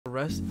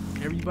arrest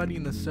everybody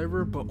in the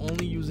server, but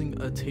only using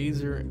a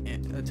taser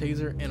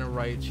and a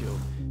riot shield.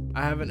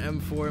 I have an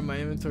M4 in my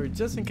inventory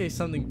just in case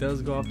something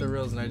does go off the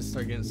rails and I just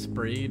start getting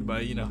sprayed.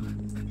 But you know,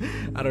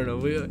 I don't know.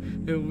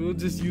 We'll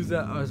just use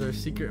that as our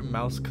secret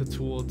mouse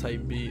tool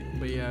type beat.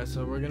 But yeah,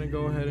 so we're gonna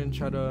go ahead and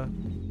try to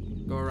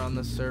go around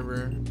the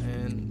server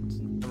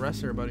and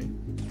arrest everybody.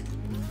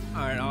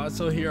 All right.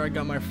 Also here I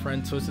got my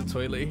friend Twisted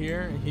Toilet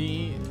here.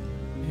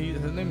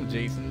 His name is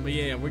Jason. But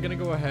yeah, we're gonna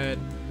go ahead,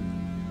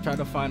 try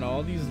to find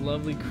all these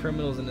lovely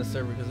criminals in the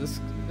server because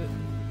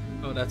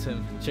oh, that's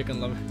him, chicken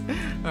lover.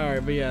 All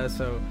right, but yeah,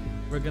 so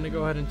we're gonna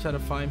go ahead and try to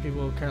find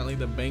people. Currently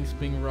the bank's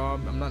being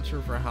robbed. I'm not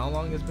sure for how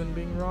long it's been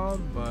being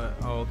robbed, but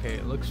oh, okay,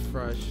 it looks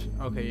fresh.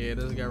 Okay, yeah,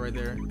 there's a guy right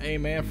there. Hey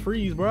man,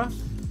 freeze, bro.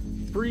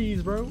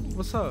 Freeze, bro.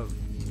 What's up?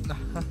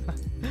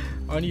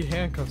 Oh, I need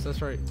handcuffs.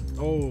 That's right.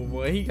 Oh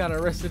boy, he got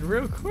arrested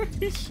real quick.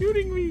 He's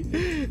shooting me.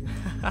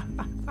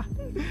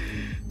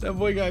 That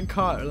boy got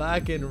caught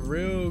lacking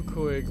real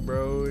quick,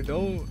 bro.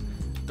 Don't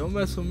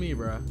mess with me,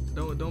 bro.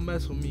 Don't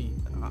mess with me.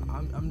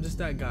 I'm just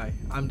that guy.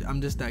 I'm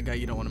just that guy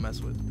you don't want to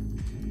mess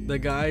with. The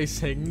guy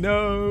saying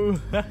no.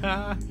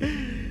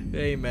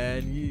 Hey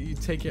man, you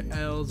take your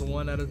L's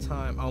one at a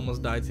time. I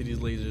almost died to these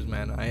lasers,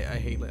 man. I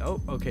hate oh,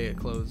 okay, it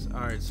closed.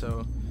 All right,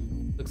 so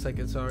looks like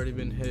it's already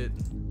been hit.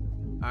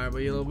 All right, but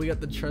yeah, we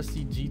got the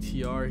trusty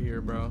GTR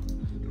here, bro.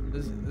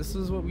 This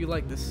is what we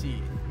like to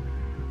see.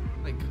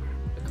 Like,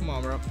 come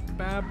on, bro.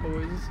 Bad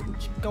boys,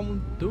 what you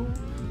gonna do?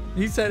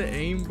 He said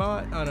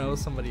aimbot. Oh no, it was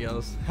somebody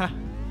else.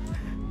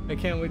 I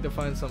can't wait to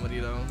find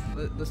somebody though.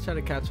 Let's try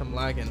to catch him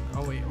lagging.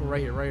 Oh wait,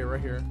 right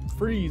here.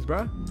 Freeze,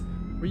 bro.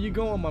 Where you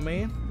going, my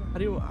man? I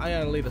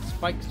gotta lay the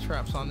spike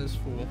traps on this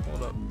fool.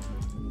 Hold up.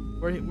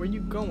 Where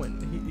you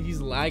going? He's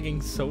lagging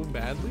so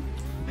badly.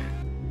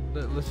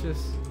 Let's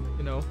just,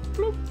 you know,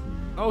 bloop.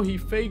 Oh, he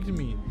faked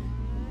me.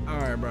 All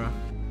right, bro.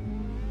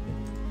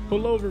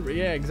 Pull over.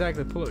 Yeah,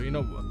 exactly. Pull over. You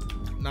know,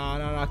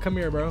 nah. Come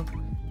here, bro.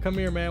 Come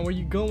here, man. Where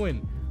you going?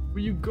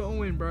 Where you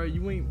going, bro?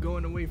 You ain't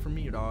going away from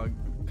me, dog.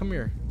 Come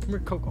here,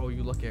 Coke. Oh,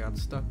 you lucky I got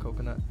stuck,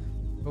 Coconut.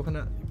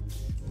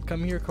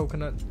 Come here,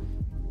 Coconut.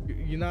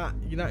 You're not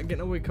getting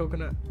away,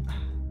 Coconut.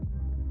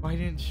 Why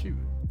didn't shoot?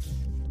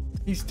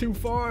 He's too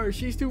far.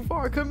 She's too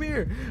far. Come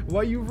here.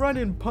 Why you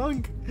running,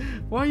 punk?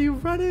 Why you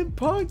running,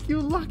 punk?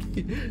 You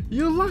lucky.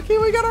 You lucky.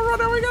 We gotta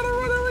run it. We gotta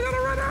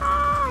run it.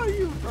 Ah,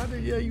 you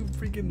running. Yeah, you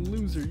freaking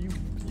loser. You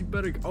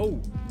better.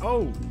 Oh.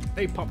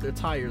 Hey, pop the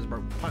tires,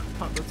 bro.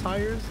 Pop the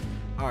tires.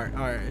 All right.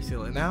 I see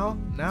it. Now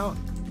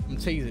I'm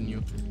tasing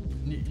you.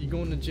 You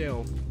going to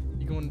jail.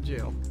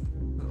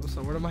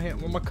 So where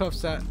my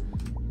cuffs at?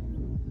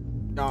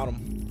 Got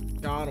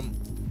him.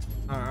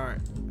 All right.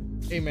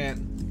 Hey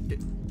man,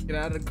 get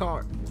out of the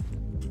car.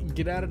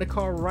 Get out of the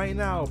car right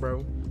now,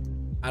 bro.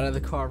 Out of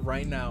the car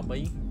right now,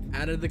 buddy.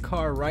 Out of the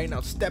car right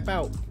now. Step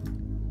out.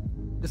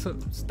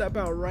 Step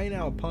out right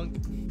now, punk.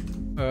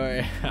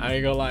 Alright, I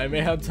ain't gonna lie, I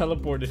may have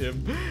teleported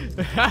him.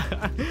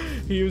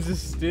 He was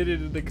just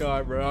standing in the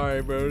car, bro.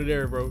 Alright, bro,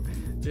 there, bro.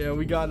 Yeah,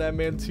 we got that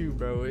man too,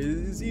 bro.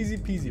 It's easy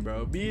peasy,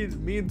 bro.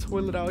 Me and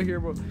Toilet out here,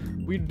 bro.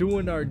 We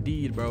doing our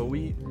deed, bro.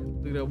 We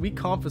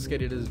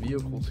confiscated his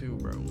vehicle too,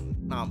 bro.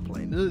 Nah, I'm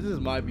playing. This is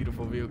my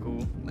beautiful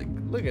vehicle. Like,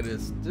 look at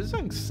this. This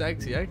thing's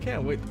sexy. I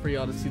can't wait for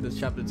y'all to see the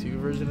chapter 2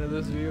 version of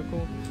this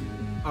vehicle.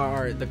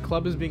 Alright, the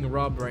club is being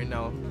robbed right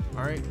now.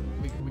 Alright,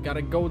 we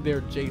gotta go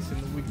there, Jason.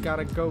 We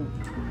gotta go.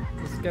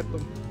 Let's get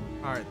them.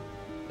 Alright.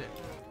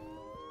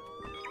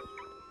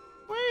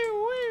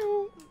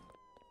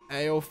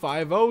 Ayo,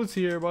 5-0's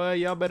here, boy.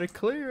 Y'all better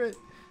clear it.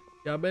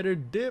 Y'all better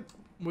dip.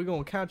 We're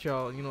gonna catch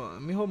y'all. You know,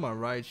 let me hold my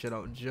riot shit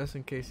out just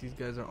in case these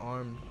guys are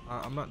armed.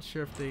 I'm not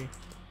sure if they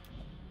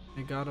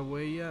got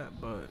away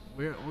yet, but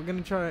we're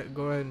gonna try to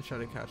go ahead and try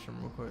to catch them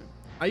real quick.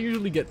 I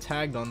usually get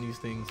tagged on these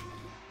things,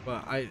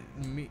 but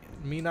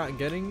me not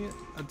getting it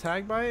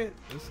tagged by it,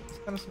 it's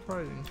kind of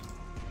surprising.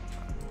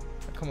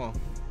 Come on,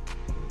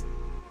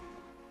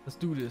 let's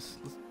do this.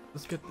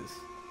 Let's get this.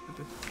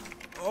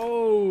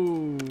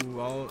 Oh,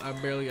 I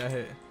barely got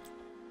hit.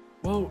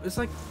 Whoa, it's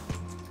like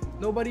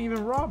nobody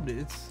even robbed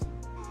it.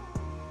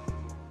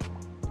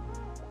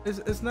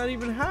 It's not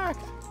even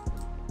hacked.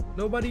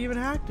 Nobody even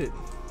hacked it.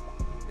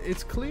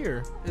 It's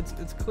clear.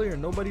 It's clear.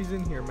 Nobody's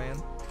in here,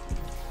 man.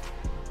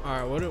 All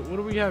right, what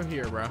do we have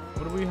here, bro?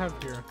 What do we have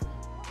here?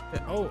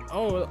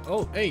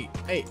 Oh, hey,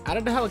 out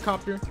of the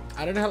helicopter.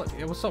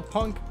 Hey, what's up,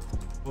 punk?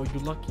 Oh, you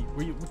lucky.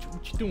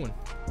 What you doing?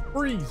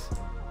 Freeze.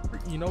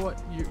 You know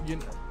what? You're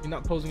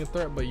not posing a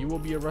threat, but you will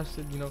be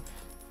arrested. You know.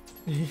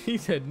 He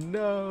said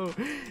no.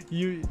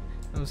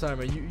 I'm sorry,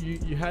 man.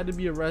 You had to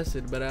be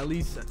arrested, but at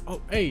least.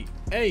 Oh, hey.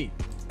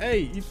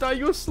 You thought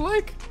you was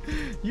slick?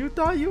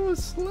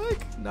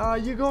 Nah,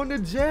 you going to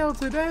jail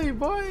today,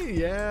 boy.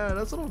 Yeah,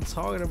 that's what I'm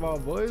talking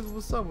about, boys.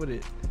 What's up with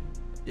it?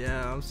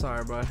 Yeah, I'm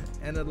sorry, bro.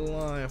 End of the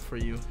line for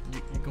you.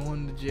 You're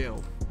going to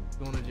jail.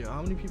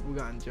 How many people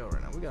got in jail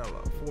right now? We got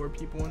about 4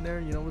 people in there.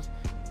 You know,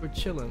 we're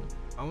chilling.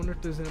 I wonder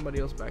if there's anybody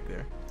else back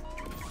there.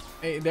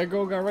 Hey, there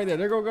go guy right there.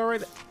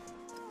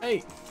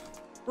 Hey,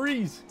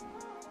 freeze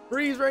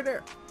right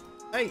there.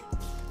 Hey,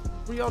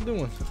 What y'all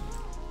doing?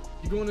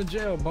 You going to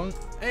jail, bunk?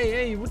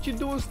 Hey, what you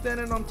doing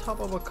standing on top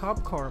of a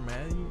cop car,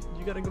 man?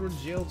 You gotta go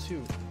to jail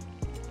too.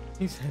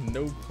 He said,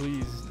 no,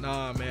 please.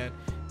 Nah, man.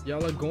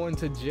 Y'all are going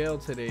to jail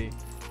today.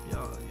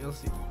 Y'all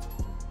see.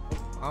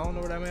 I don't know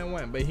where that man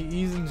went, but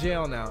he's in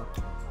jail now.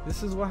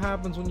 This is what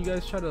happens when you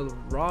guys try to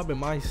rob in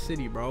my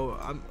city, bro.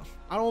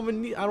 I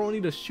don't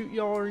need to shoot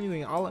y'all or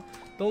anything. The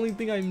only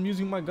thing I'm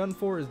using my gun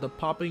for is the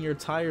popping your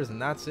tires,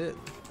 and that's it.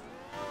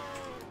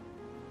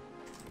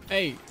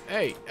 Hey,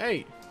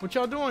 what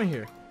y'all doing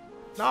here?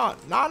 Nah,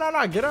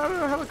 get out of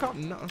the helicopter.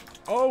 No.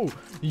 Oh,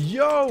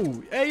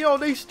 yo, hey, yo,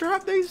 they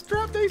strapped. We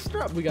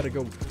gotta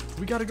go.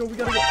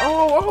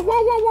 Oh,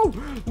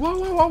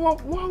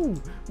 whoa.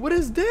 What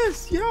is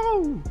this,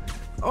 yo?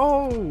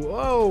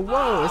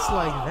 Whoa. It's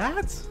like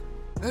that?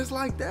 It's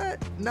like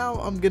that? Now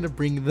I'm gonna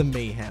bring the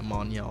mayhem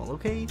on y'all,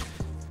 okay?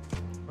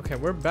 Okay,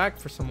 we're back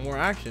for some more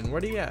action.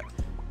 Where they at?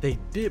 They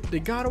dipped. They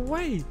got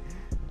away.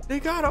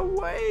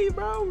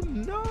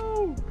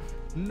 Bro.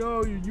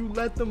 No, you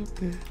let them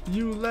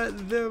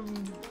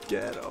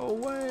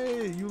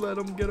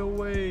get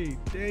away.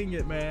 Dang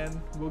it,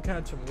 man. We'll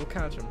catch them.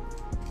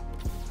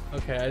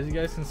 Okay, as you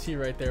guys can see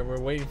right there, we're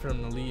waiting for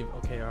them to leave.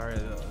 Okay, all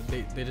right,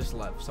 they just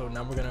left. So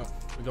now we're gonna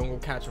go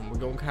catch them. We're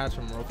gonna catch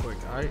them real quick.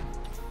 All right.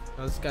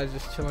 Now this guy's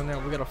just chilling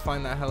out. We gotta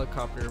find that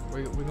helicopter.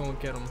 We're gonna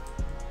get him.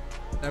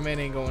 That man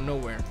ain't going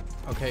nowhere.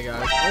 Okay,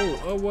 guys.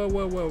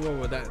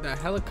 Whoa. That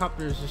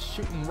helicopter is just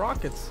shooting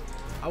rockets.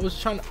 I was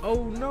trying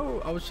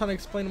to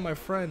explain to my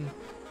friend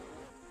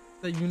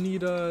that you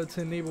need to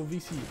enable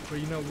VC, but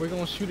you know, we're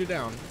gonna shoot it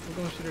down.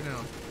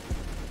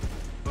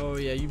 Oh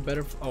yeah, you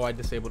better. Oh, I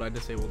disabled.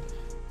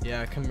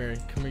 Yeah, come here,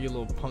 you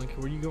little punk.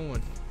 Where you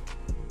going?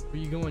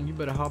 You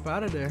better hop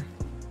out of there.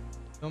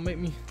 Don't make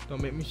me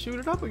shoot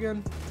it up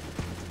again.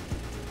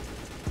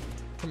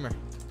 Come here.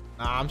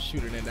 Nah, I'm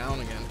shooting it down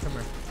again. Come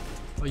here.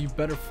 Oh, you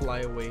better fly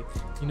away.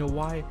 You know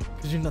why?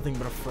 Because you're nothing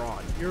but a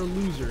fraud. You're a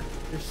loser.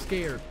 You're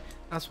scared.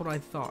 That's what I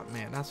thought,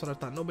 man.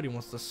 Nobody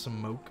wants to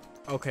smoke.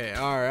 Okay,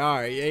 all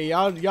right. Hey,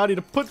 y'all need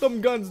to put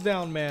them guns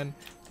down, man.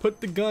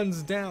 Put the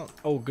guns down.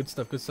 Oh, good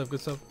stuff.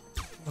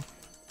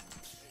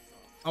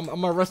 I'm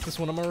gonna arrest this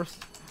one.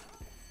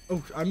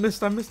 Oh, I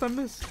missed. Okay.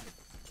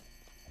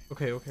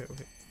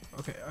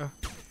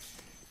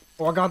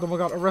 Oh, I got them.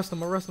 Arrest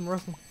him.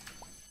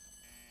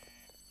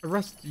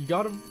 You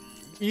got him.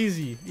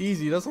 Easy.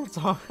 That's what I'm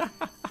talking.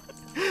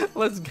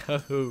 Let's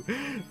go.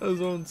 That's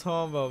what I'm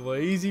talking about, boy.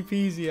 Easy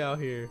peasy out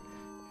here.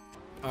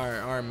 All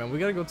right, man. We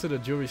gotta go to the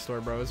jewelry store,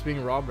 bro. It's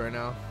being robbed right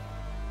now.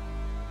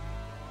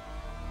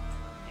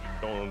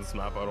 Don't on this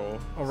map at all.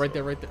 Oh, right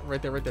there. Oh shoot.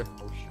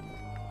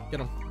 Get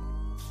him.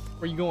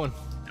 Where you going?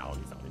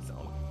 He's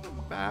down.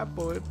 Bad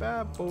boy.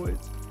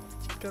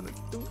 Gonna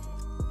do it.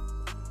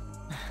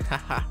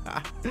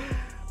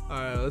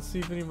 Alright, let's see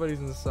if anybody's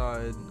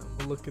inside. I'm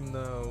gonna look in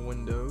the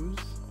windows.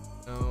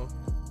 No.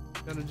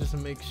 Gotta just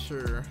make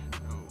sure.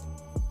 No.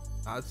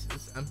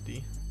 It's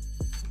empty.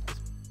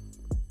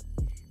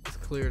 It's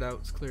cleared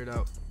out.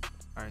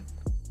 Alright.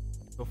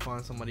 Go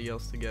find somebody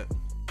else to get.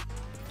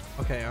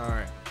 Okay,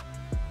 alright.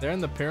 They're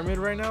in the pyramid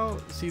right now.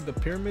 See the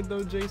pyramid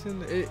though,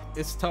 Jason?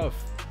 It's tough.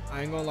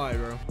 I ain't gonna lie,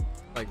 bro.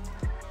 Like,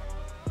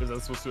 is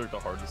that supposed to be like the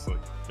hardest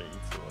like thing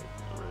to like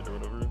raid or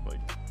whatever?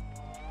 Like,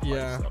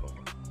 yeah.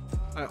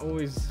 I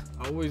always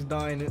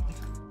die in it.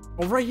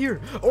 Oh, right here.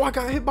 Oh, I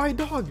got hit by a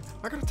dog.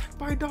 I got attacked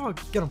by a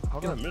dog. Get him. How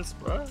did I miss,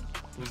 bro?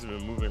 He's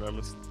even moving. I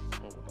missed.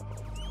 Oh, what the hell?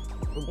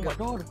 Oh my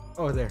god.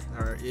 Oh, there.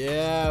 All right.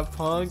 Yeah,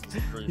 punk.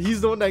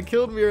 He's the one that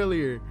killed me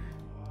earlier.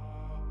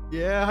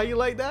 Yeah. How you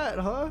like that,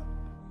 huh?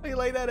 How you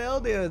like that L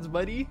dance,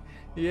 buddy?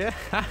 Yeah.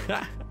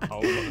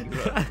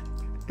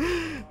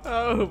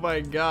 Oh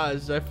my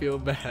gosh, I feel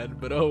bad,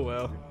 but oh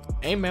well.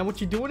 Hey man, what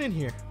you doing in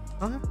here?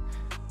 Huh?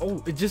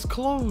 Oh, it just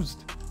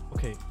closed.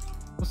 Okay,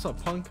 what's up,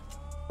 punk?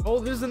 Oh,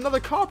 there's another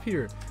cop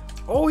here.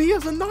 Oh, he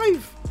has a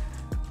knife.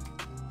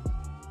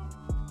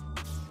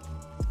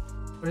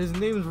 His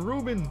name's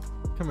Ruben.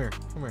 Come here.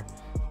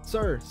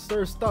 Sir,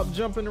 stop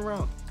jumping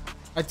around.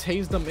 I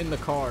tased him in the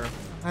car.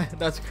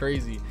 That's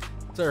crazy.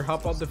 Sir,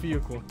 hop out the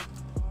vehicle.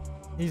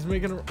 He's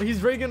ready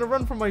to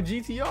run from my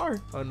GTR.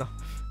 Oh no.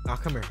 Ah,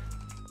 come here.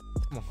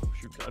 Come on.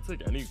 Shoot, can I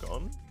take any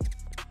gun?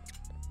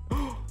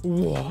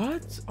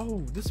 What?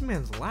 Oh, this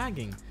man's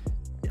lagging.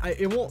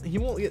 He won't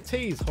get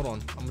tased. Hold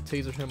on. I'm gonna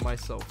taser him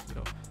myself, you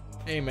know.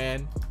 Hey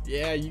man.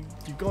 Yeah, you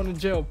going to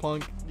jail,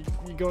 punk.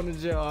 You going to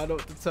jail. I don't know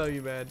what to tell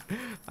you, man.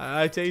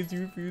 I tased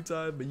you a few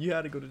times, but you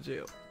had to go to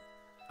jail.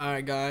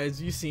 Alright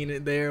guys, you seen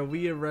it there.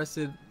 We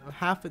arrested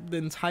half of the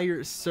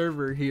entire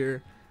server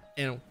here.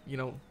 And you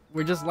know,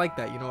 we're just like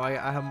that, you know. I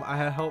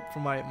had help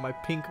from my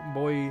pink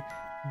boy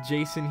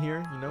Jason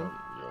here, you know.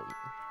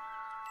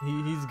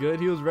 He's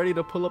good. He was ready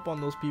to pull up on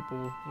those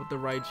people with the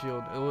right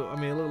shield. It looked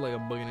like a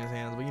bug in his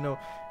hands, but you know,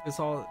 it's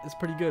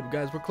pretty good,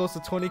 guys. We're close to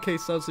 20K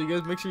subs, so you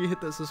guys make sure you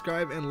hit that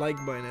subscribe and like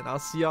button, and I'll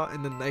see y'all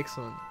in the next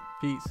one.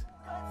 Peace.